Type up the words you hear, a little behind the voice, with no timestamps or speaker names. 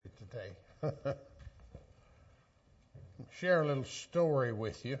today. Share a little story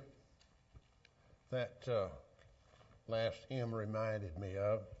with you that last hymn reminded me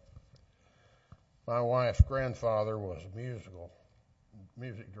of. My wife's grandfather was a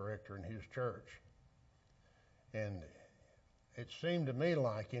music director in his church, and it seemed to me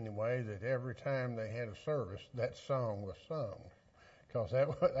like, anyway, that every time they had a service, that song was sung, because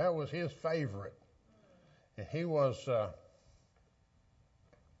that was his favorite. And he was an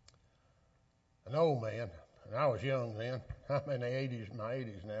old man, and I was young then. I'm in my 80s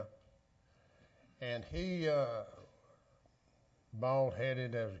now. And he,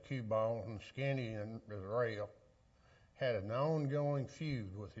 bald-headed as a cue ball and skinny as a rail, had an ongoing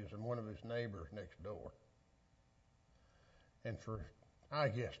feud with one of his neighbors next door. And for, I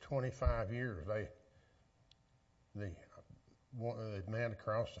guess, 25 years, the man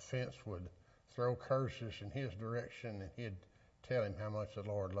across the fence would throw curses in his direction, and he'd tell him how much the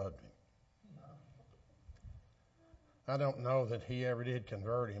Lord loved him. I don't know that he ever did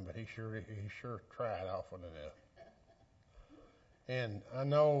convert him, but he sure tried often enough. And I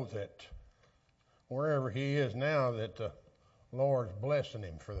know that wherever he is now, that the Lord's blessing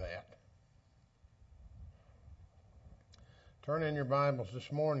him for that. Turn in your Bibles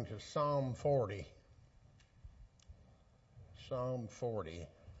this morning to Psalm 40. Psalm 40.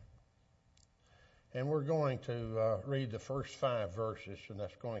 And we're going to read the first 5 verses, and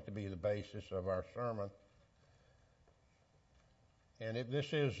that's going to be the basis of our sermon. And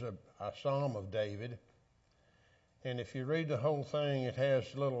this is a psalm of David. And if you read the whole thing, it has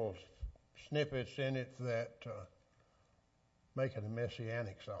little snippets in it that make it a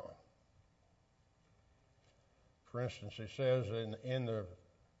messianic psalm. For instance, it says in the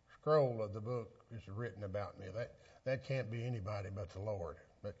scroll of the book is written about me. That can't be anybody but the Lord.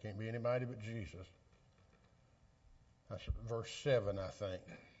 That can't be anybody but Jesus. That's verse 7, I think.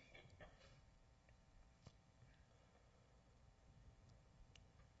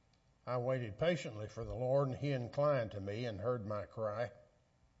 I waited patiently for the Lord, and he inclined to me and heard my cry.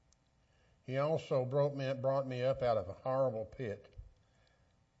 He also brought me up out of a horrible pit,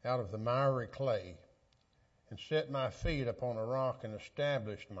 out of the miry clay, and set my feet upon a rock and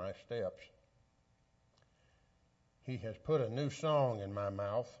established my steps. He has put a new song in my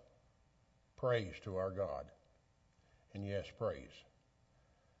mouth, praise to our God. And yes, praise.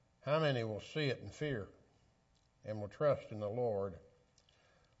 How many will see it and fear and will trust in the Lord?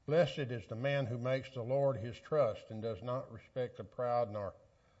 Blessed is the man who makes the Lord his trust and does not respect the proud, nor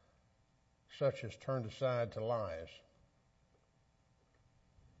such as turned aside to lies.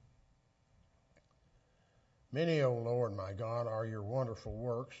 Many, O Lord my God, are your wonderful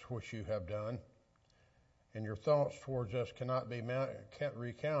works which you have done, and your thoughts towards us cannot be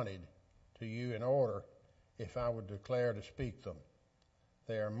recounted to you in order if I would declare to speak them.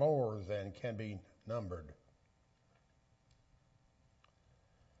 They are more than can be numbered.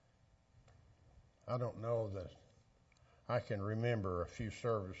 I don't know that I can remember a few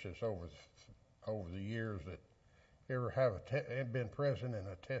services over the years that ever have been present in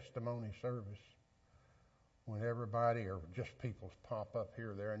a testimony service when everybody or just people pop up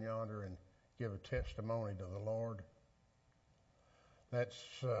here, there, and yonder and give a testimony to the Lord.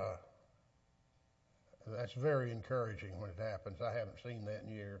 That's very encouraging when it happens. I haven't seen that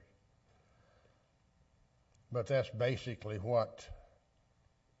in years. But that's basically what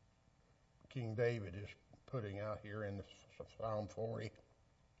King David is putting out here in Psalm 40.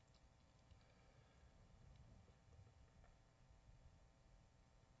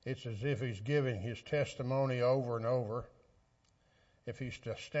 It's as if he's giving his testimony over and over. If he's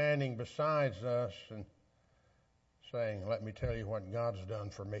just standing beside us and saying, let me tell you what God's done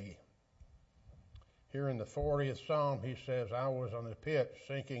for me. Here in the 40th Psalm, he says, I was on the pit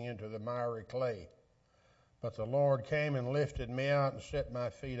sinking into the miry clay. But the Lord came and lifted me out and set my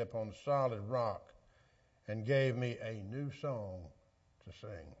feet upon solid rock and gave me a new song to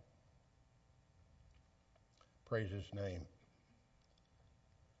sing. Praise his name.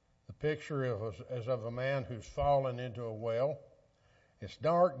 The picture is of a man who's fallen into a well. It's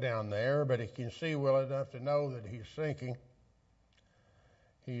dark down there, but he can see well enough to know that he's sinking.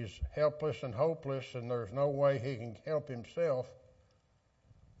 He's helpless and hopeless, and there's no way he can help himself.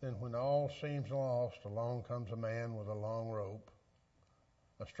 Then when all seems lost, along comes a man with a long rope.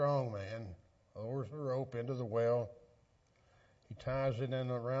 A strong man lowers the rope into the well. He ties it in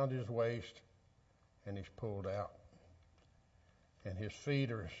around his waist, and he's pulled out. And his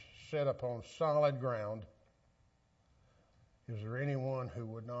feet are set upon solid ground. Is there anyone who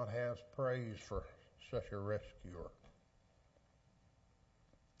would not have praise for such a rescuer?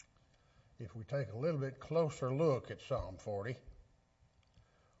 If we take a little bit closer look at Psalm 40,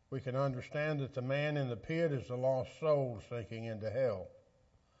 we can understand that the man in the pit is the lost soul sinking into hell.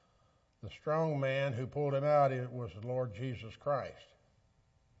 The strong man who pulled him out was the Lord Jesus Christ.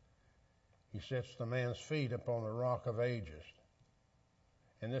 He sets the man's feet upon the rock of ages.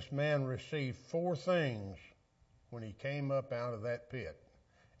 And this man received 4 things when he came up out of that pit.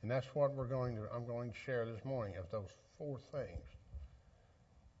 And that's what I'm going to share this morning, of those 4 things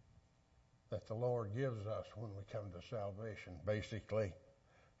that the Lord gives us when we come to salvation. Basically,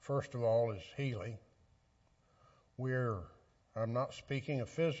 first of all is healing. I'm not speaking of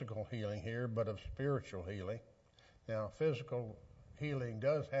physical healing here, but of spiritual healing. Now, physical healing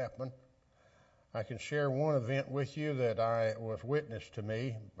does happen. I can share one event with you that was witnessed to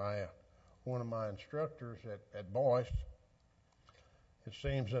me by one of my instructors at Boyce. It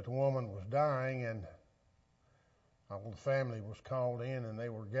seems that the woman was dying, and all the family was called in, and they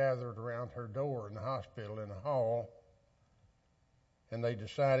were gathered around her door in the hospital in the hall, and they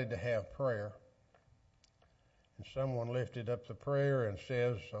decided to have prayer. And someone lifted up the prayer and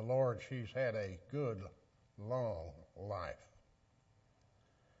says, Lord, she's had a good, long life.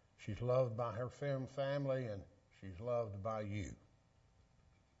 She's loved by her family, and she's loved by you.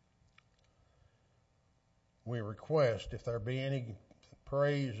 We request, if there be any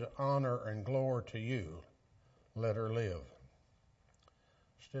praise, honor, and glory to you, let her live.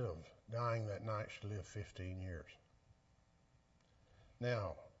 Instead of dying that night, she lived 15 years.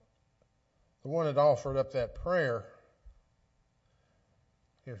 Now, the one that offered up that prayer,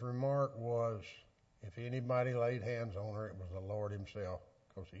 his remark was, if anybody laid hands on her, it was the Lord himself,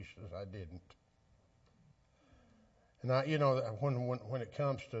 because he says, I didn't. And when it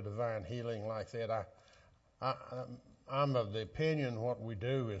comes to divine healing like that, I'm of the opinion what we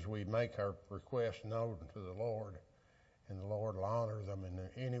do is we make our requests known to the Lord, and the Lord will honor them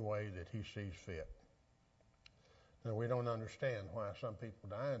in any way that he sees fit. Now, we don't understand why some people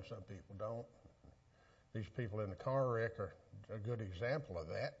die and some people don't. These people in the car wreck are a good example of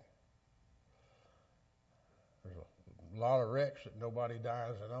that. There's a lot of wrecks that nobody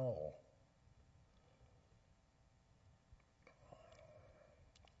dies at all.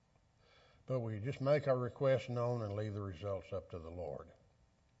 But we just make our requests known and leave the results up to the Lord.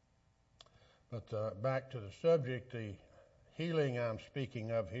 But back to the subject, the healing I'm speaking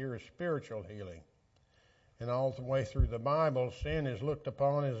of here is spiritual healing. And all the way through the Bible, sin is looked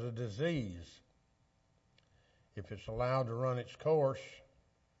upon as a disease. If it's allowed to run its course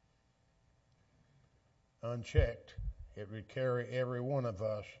unchecked, it would carry every one of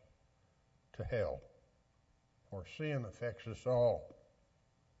us to hell. For sin affects us all.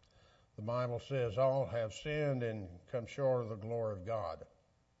 The Bible says all have sinned and come short of the glory of God.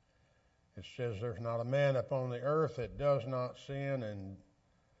 It says there's not a man upon the earth that does not sin and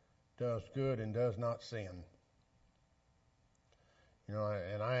does good and does not sin.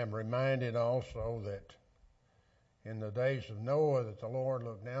 And I am reminded also that in the days of Noah that the Lord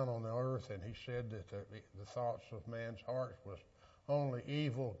looked down on the earth and he said that the thoughts of man's heart was only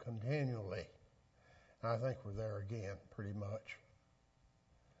evil continually. I think we're there again, pretty much.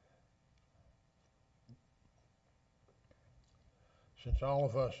 Since all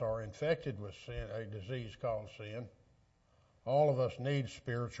of us are infected with sin, a disease called sin, all of us need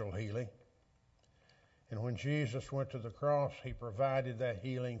spiritual healing. And when Jesus went to the cross, he provided that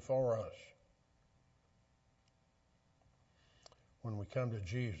healing for us. When we come to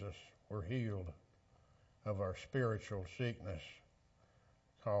Jesus, we're healed of our spiritual sickness,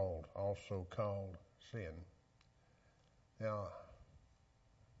 also called sin. Now,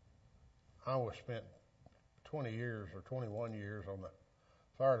 I was spent 20 years or 21 years on the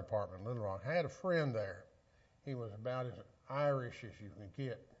fire department in Little Rock. I had a friend there. He was about as Irish as you can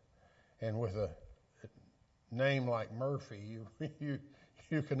get, and with a name like Murphy,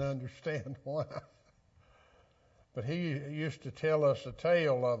 you can understand why. But he used to tell us a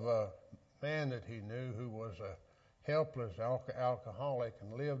tale of a man that he knew who was a helpless alcoholic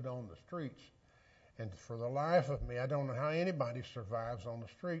and lived on the streets. And for the life of me, I don't know how anybody survives on the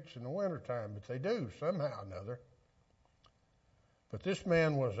streets in the wintertime, but they do somehow or another. But this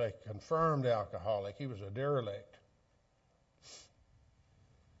man was a confirmed alcoholic. He was a derelict.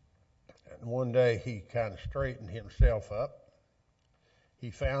 And one day he kind of straightened himself up.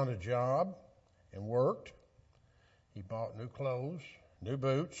 He found a job and worked. He bought new clothes, new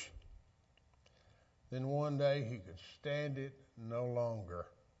boots. Then one day he could stand it no longer.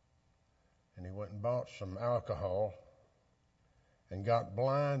 And he went and bought some alcohol and got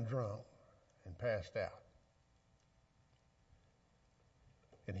blind drunk and passed out.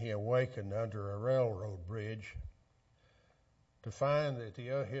 And he awakened under a railroad bridge to find that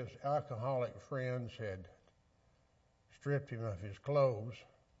his alcoholic friends had stripped him of his clothes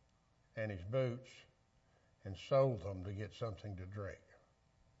and his boots and sold them to get something to drink.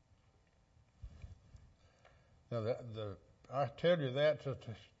 Now, I tell you that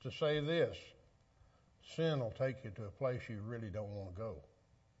to say this. Sin will take you to a place you really don't want to go.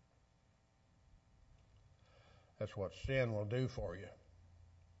 That's what sin will do for you.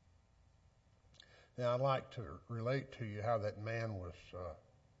 Now, I'd like to relate to you how that man was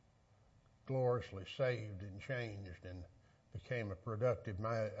gloriously saved and changed and became a productive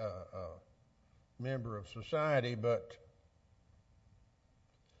member of society, but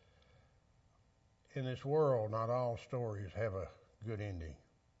in this world, not all stories have a good ending,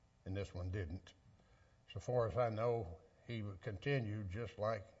 and this one didn't. So far as I know, he would continue just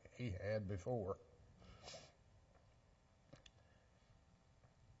like he had before.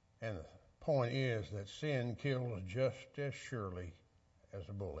 And the point is that sin kills just as surely as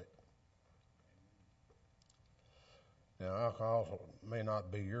a bullet. Now, alcohol may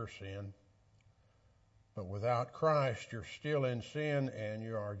not be your sin, but without Christ, you're still in sin and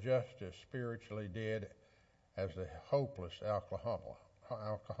you are just as spiritually dead as the hopeless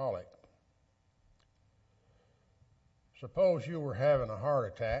alcoholic. Suppose you were having a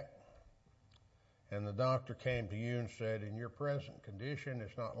heart attack and the doctor came to you and said, in your present condition,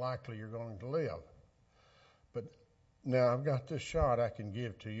 it's not likely you're going to live. But now I've got this shot I can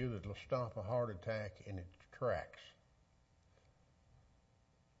give to you that will stop a heart attack in its tracks.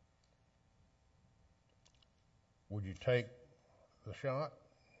 Would you take the shot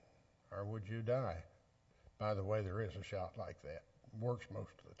or would you die? By the way, there is a shot like that. It works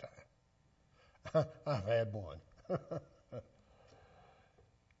most of the time. I've had one.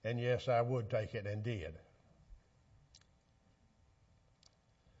 And yes, I would take it and did.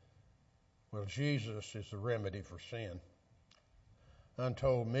 Well, Jesus is the remedy for sin.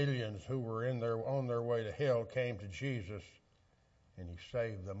 Untold millions who were on their way to hell came to Jesus, and he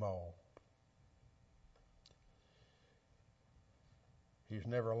saved them all. He's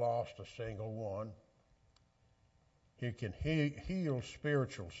never lost a single one. He can heal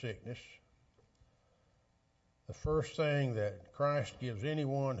spiritual sickness. The first thing that Christ gives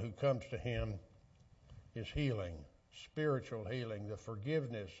anyone who comes to him is healing, spiritual healing, the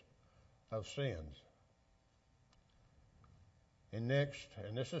forgiveness of sins. And next,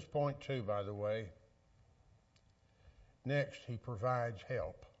 and this is point 2, by the way, next he provides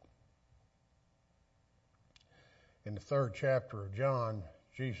help. In the 3rd chapter of John,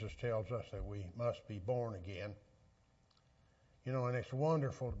 Jesus tells us that we must be born again. You know, and it's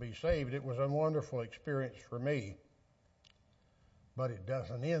wonderful to be saved. It was a wonderful experience for me, but it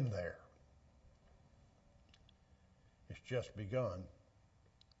doesn't end there. It's just begun.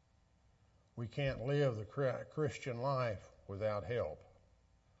 We can't live the Christian life without help.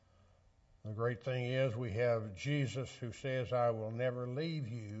 The great thing is we have Jesus who says, I will never leave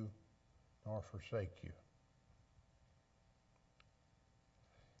you nor forsake you.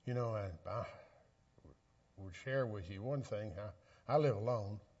 You know, I would share with you one thing. I live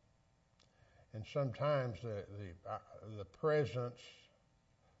alone, and sometimes the presence,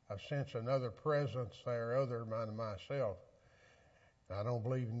 I sense another presence there other than myself. I don't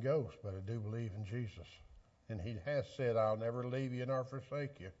believe in ghosts, but I do believe in Jesus. And he has said, I'll never leave you nor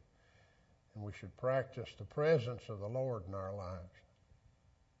forsake you. And we should practice the presence of the Lord in our lives.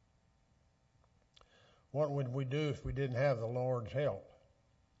 What would we do if we didn't have the Lord's help?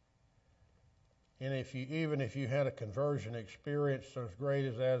 And even if you had a conversion experience as great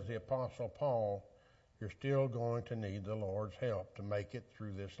as the Apostle Paul, you're still going to need the Lord's help to make it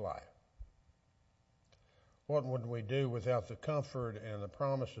through this life. What would we do without the comfort and the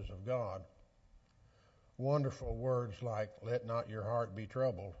promises of God? Wonderful words like, let not your heart be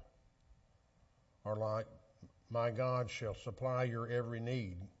troubled, or like, my God shall supply your every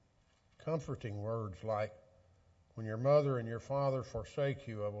need. Comforting words like, when your mother and your father forsake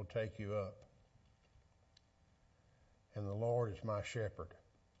you, I will take you up. And the Lord is my shepherd.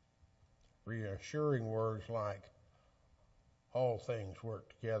 Reassuring words like, all things work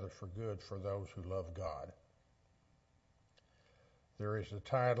together for good for those who love God. There is the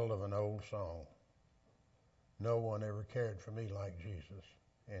title of an old song. No one ever cared for me like Jesus,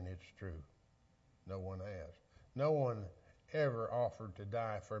 and it's true. No one has. No one ever offered to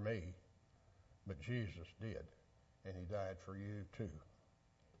die for me, but Jesus did, and he died for you too.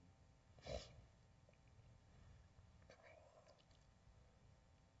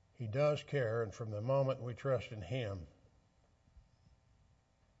 He does care, and from the moment we trust in him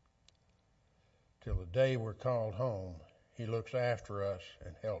till the day we're called home, he looks after us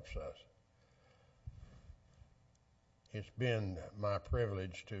and helps us. It's been my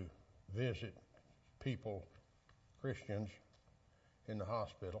privilege to visit people, Christians, in the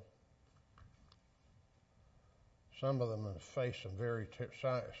hospital. Some of them have faced some very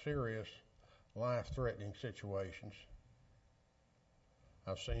serious, life-threatening situations.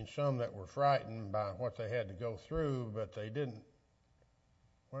 I've seen some that were frightened by what they had to go through, but they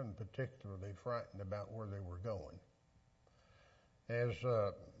weren't particularly frightened about where they were going. As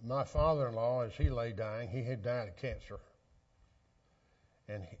my father-in-law, as he lay dying, he had died of cancer.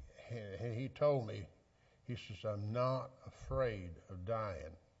 And he told me, he says, I'm not afraid of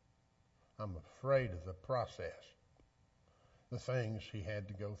dying. I'm afraid of the process, the things he had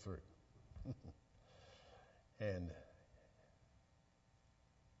to go through. And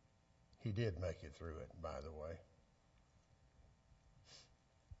he did make it through it, by the way.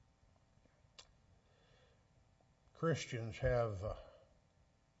 Christians have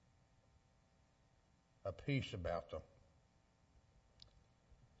a peace about them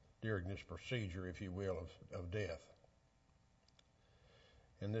during this procedure, if you will, of death.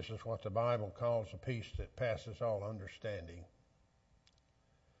 And this is what the Bible calls a peace that passes all understanding.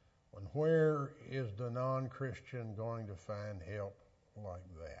 And where is the non-Christian going to find help like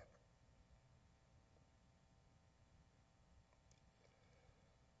that?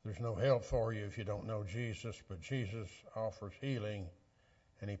 There's no help for you if you don't know Jesus, but Jesus offers healing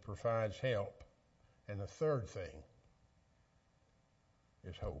and he provides help. And the third thing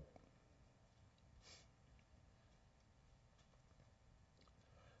is hope.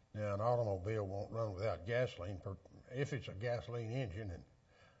 Now, an automobile won't run without gasoline. If it's a gasoline engine, and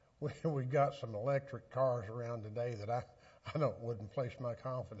we got some electric cars around today that I wouldn't place my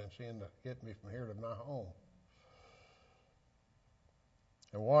confidence in to get me from here to my home.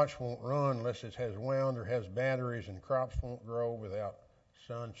 A watch won't run unless it has wound or has batteries, and crops won't grow without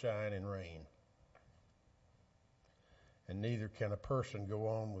sunshine and rain. And neither can a person go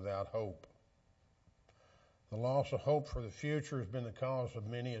on without hope. The loss of hope for the future has been the cause of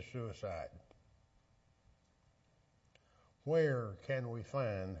many a suicide. Where can we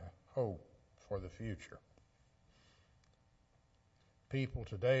find hope for the future? People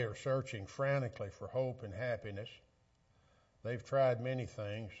today are searching frantically for hope and happiness. They've tried many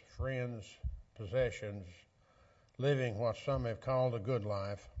things, friends, possessions, living what some have called a good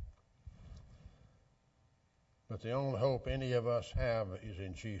life. But the only hope any of us have is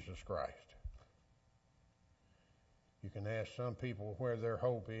in Jesus Christ. You can ask some people where their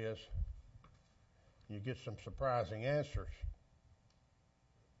hope is. You get some surprising answers.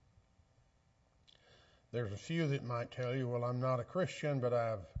 There's a few that might tell you, well, I'm not a Christian, but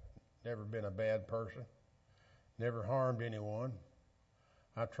I've never been a bad person. Never harmed anyone.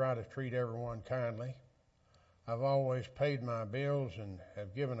 I try to treat everyone kindly. I've always paid my bills and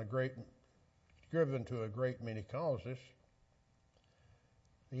have given to a great many causes.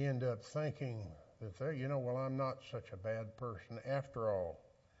 You end up thinking that I'm not such a bad person after all.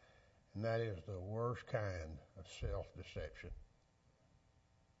 And that is the worst kind of self-deception.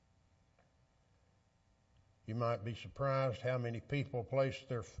 You might be surprised how many people place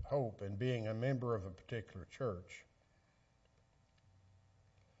their hope in being a member of a particular church.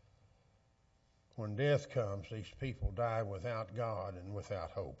 When death comes, these people die without God and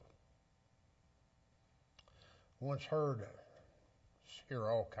without hope. Once hear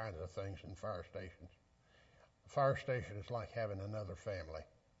all kinds of things in fire stations. A fire station is like having another family.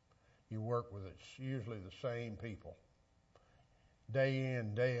 You work with it's usually the same people. Day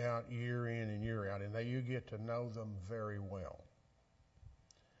in, day out, year in and year out, and you get to know them very well.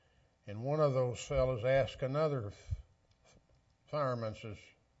 And one of those fellows asked another fireman, says,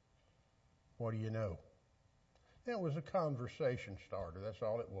 what do you know? It was a conversation starter, that's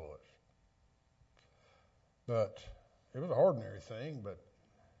all it was. But it was an ordinary thing, but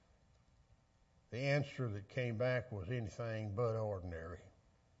the answer that came back was anything but ordinary.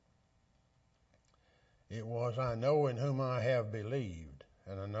 It was, I know in whom I have believed,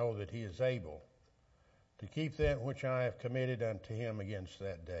 and I know that he is able to keep that which I have committed unto him against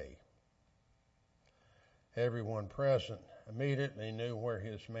that day. Everyone present immediately knew where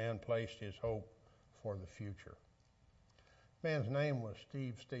his man placed his hope for the future. The man's name was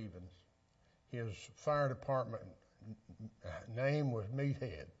Steve Stevens. His fire department name was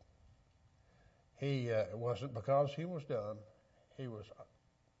Meathead. It wasn't because he was dumb. He was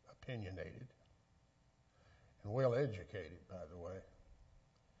opinionated and well educated, by the way.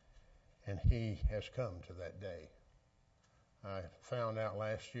 And he has come to that day. I found out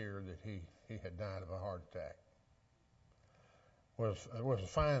last year that he had died of a heart attack. Was a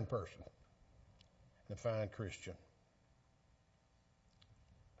fine person, a fine Christian.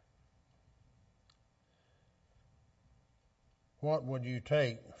 What would you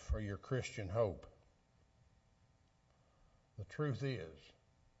take for your Christian hope? The truth is,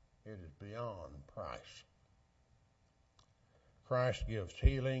 it is beyond price. Christ gives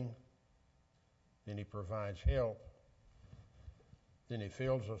healing, then He provides help, then He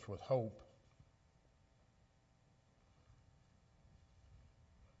fills us with hope.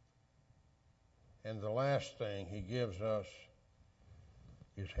 And the last thing He gives us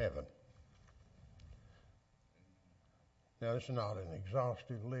is heaven. Now, this is not an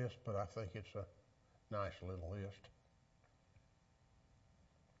exhaustive list, but I think it's a nice little list.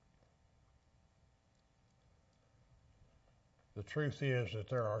 The truth is that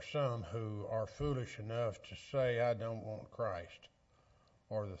there are some who are foolish enough to say, I don't want Christ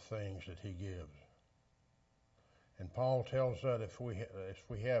or the things that He gives. And Paul tells us if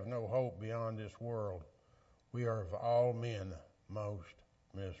we have no hope beyond this world, we are of all men most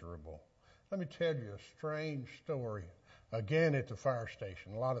miserable. Let me tell you a strange story. Again, at the fire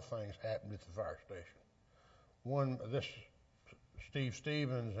station. A lot of things happened at the fire station. Steve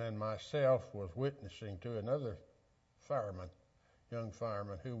Stevens and myself was witnessing to another fireman, young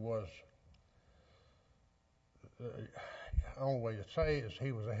fireman, who was, the only way to say it is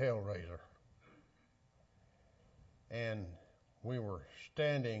he was a hellraiser. And we were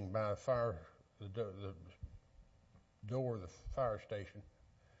standing by the door of the fire station,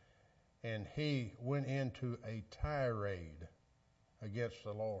 and he went into a tirade against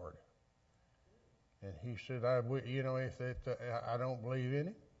the Lord. And he said, I don't believe in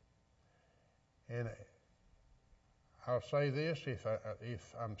Him. And I'll say this: if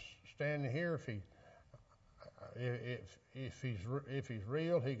I'm standing here, if he's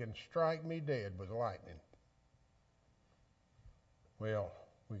real, He can strike me dead with lightning. Well,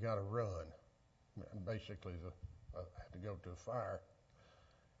 we got to run. Basically, I had to go to a fire,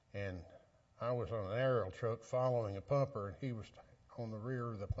 and I was on an aerial truck following a pumper, and he was on the rear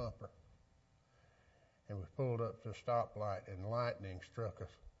of the pumper. And we pulled up to a stoplight, and lightning struck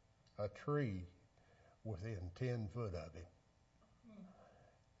a tree within 10 foot of him.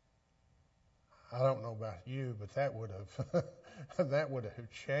 I don't know about you, but that would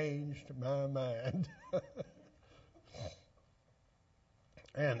have changed my mind.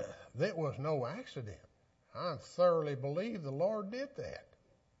 And that was no accident. I thoroughly believe the Lord did that.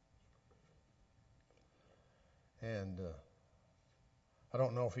 And I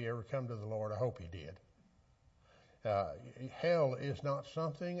don't know if he ever come to the Lord. I hope he did. Hell is not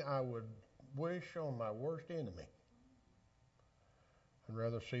something I would wish on my worst enemy. I'd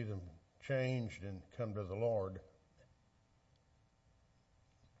rather see them changed and come to the Lord.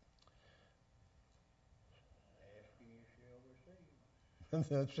 Ask and you shall receive.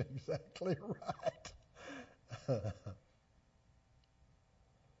 That's exactly right.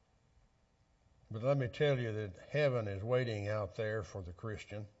 But let me tell you that heaven is waiting out there for the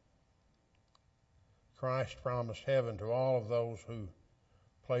Christian. Christ promised heaven to all of those who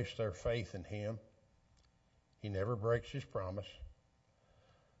place their faith in Him. He never breaks His promise.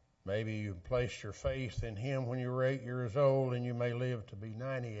 Maybe you placed your faith in Him when you were 8 years old, and you may live to be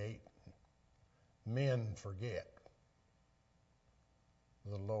 98. Men forget.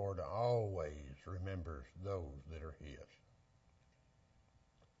 The Lord always remembers those that are His.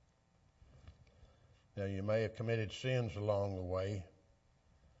 Now, you may have committed sins along the way,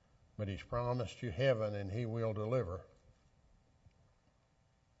 but He's promised you heaven, and He will deliver.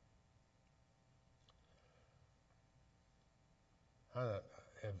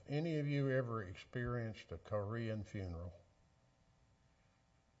 Have any of you ever experienced a Korean funeral?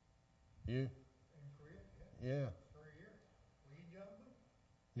 You? In Korea? Yeah. For a year. Lee Jong-un?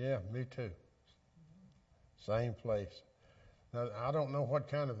 Yeah, me too. Same place. Now, I don't know what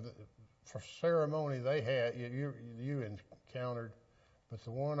kind of ceremony they had you encountered, but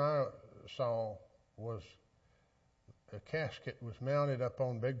the one I saw was a casket was mounted up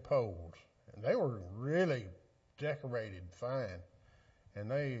on big poles, and they were really decorated fine.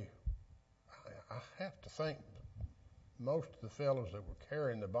 And I have to think most of the fellows that were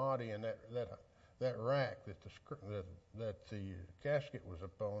carrying the body in that rack that the casket was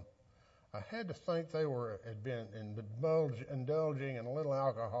upon, I had to think they had been indulging in a little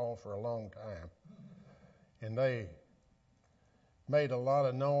alcohol for a long time. And they made a lot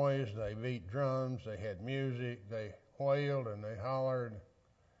of noise. They beat drums. They had music. They wailed and they hollered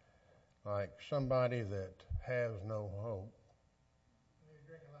like somebody that has no hope.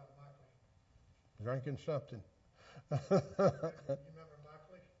 Drinking something. You remember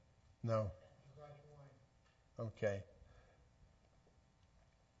Buckley? No. Rice wine. Okay.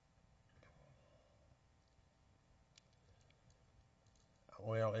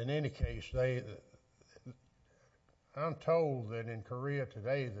 Well, in any case, I'm told that in Korea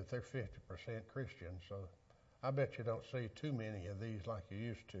today that they're 50% Christian, so I bet you don't see too many of these like you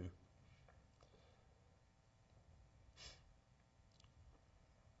used to.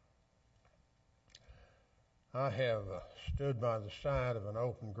 I have stood by the side of an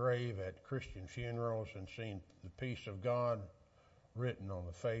open grave at Christian funerals and seen the peace of God written on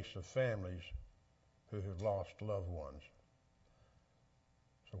the face of families who have lost loved ones.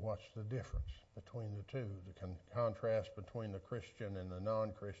 So what's the difference between the two, the contrast between the Christian and the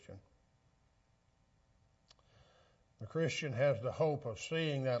non-Christian? The Christian has the hope of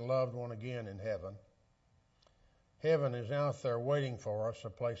seeing that loved one again in heaven. Heaven is out there waiting for us, a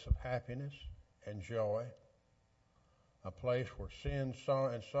place of happiness and joy, a place where sin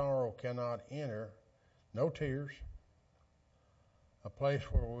and sorrow cannot enter, no tears, a place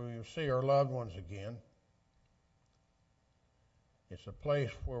where we will see our loved ones again. It's a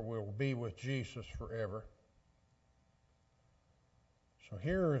place where we'll be with Jesus forever. So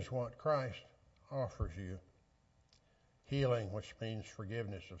here is what Christ offers you. Healing, which means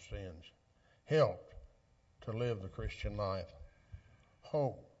forgiveness of sins. Help to live the Christian life.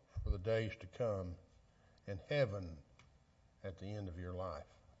 Hope for the days to come. And heaven at the end of your life.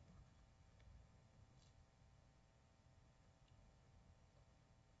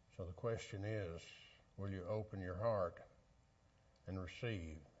 So the question is, will you open your heart and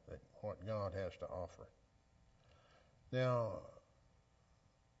receive what God has to offer? Now,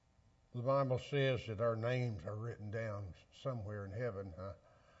 the Bible says that our names are written down somewhere in heaven.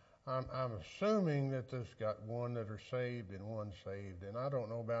 I'm assuming that there's got one that are saved and one saved. And I don't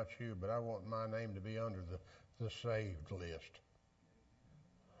know about you, but I want my name to be under the saved list.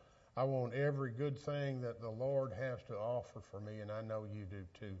 I want every good thing that the Lord has to offer for me, and I know you do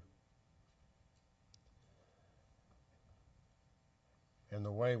too. And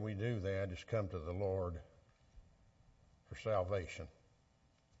the way we do that is come to the Lord for salvation.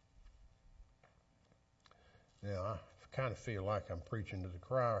 Now, I kind of feel like I'm preaching to the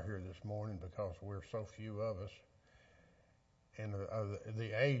crowd here this morning because we're so few of us, and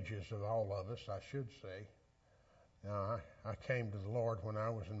the ages of all of us, I should say. Now, I came to the Lord when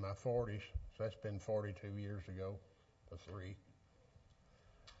I was in my 40s, so that's been 42 years ago, or 3.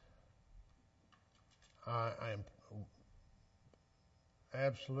 I am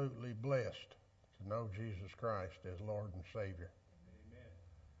absolutely blessed to know Jesus Christ as Lord and Savior. Amen.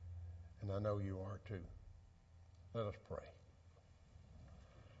 And I know you are too. Let us pray.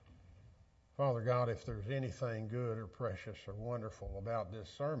 Father God, if there's anything good or precious or wonderful about this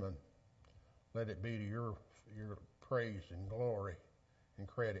sermon, let it be to your praise and glory and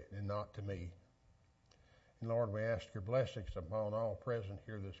credit and not to me. And Lord, we ask your blessings upon all present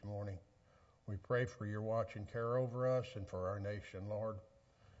here this morning. We pray for your watching care over us and for our nation, Lord.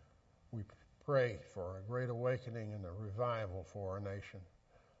 We pray for a great awakening and a revival for our nation.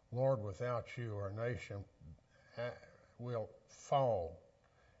 Lord, without you, our nation will fall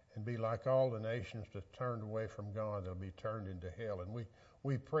and be like all the nations that turned away from God. They'll be turned into hell. And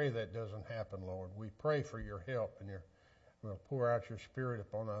we pray that doesn't happen, Lord. We pray for your help and will pour out your Spirit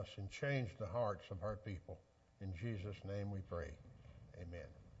upon us and change the hearts of our people. In Jesus' name we pray. Amen.